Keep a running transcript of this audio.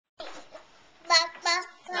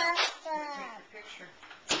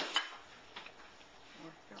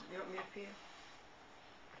for you.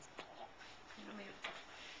 Let me.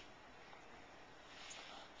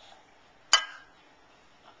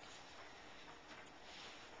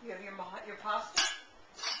 You have your pasta?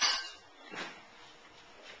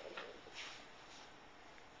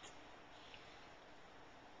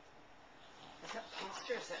 Is that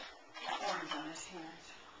pasta or is that orange on his hands?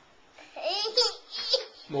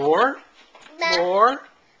 More? More?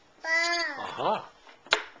 Uh-huh.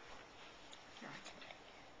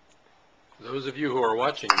 Those of you who are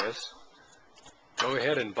watching this, go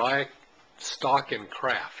ahead and buy stock in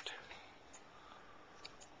Kraft.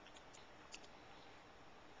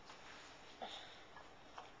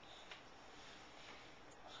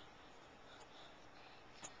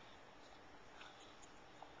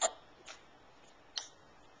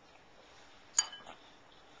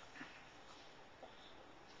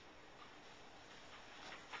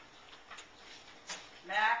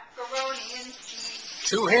 Macaroni and cheese.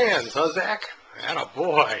 2 hands, huh, Zach? Atta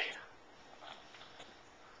boy.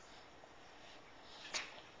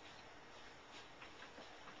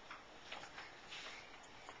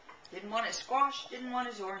 Didn't want his squash, didn't want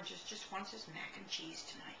his oranges, just wants his mac and cheese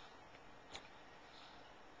tonight.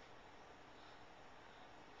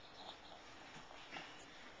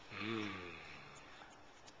 You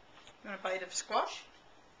want a bite of squash?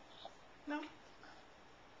 No?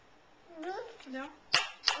 No?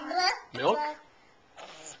 Milk?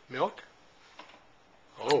 Milk?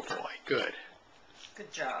 Oh boy, good.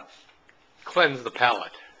 Good job. Cleanse the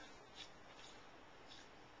palate.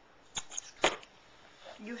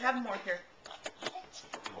 You have more here.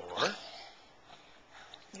 More?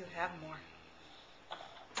 You have more.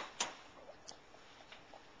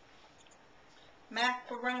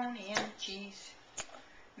 Macaroni and cheese.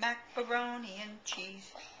 Macaroni and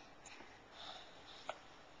cheese.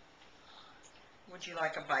 Would you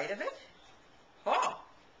like a bite of it? Oh,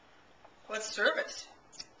 let's serve it.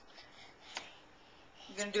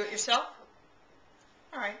 You gonna do it yourself?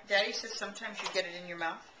 All right. Daddy says sometimes you get it in your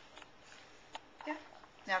mouth. Yeah.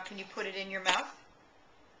 Now can you put it in your mouth?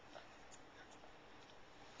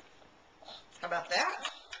 How about that?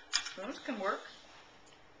 Spoons can work.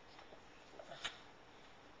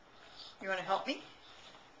 You want to help me?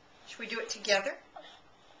 Should we do it together?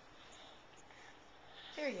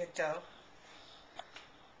 There you go.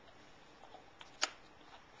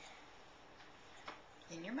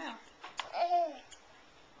 In your mouth.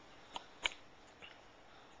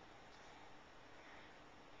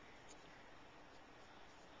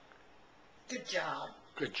 Good job.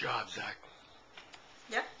 Good job, Zach.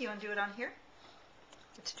 Yeah? You want to do it on here?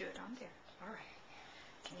 Let's do it on there. All right.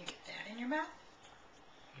 Can you get that in your mouth?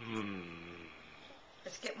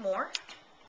 Let's get more.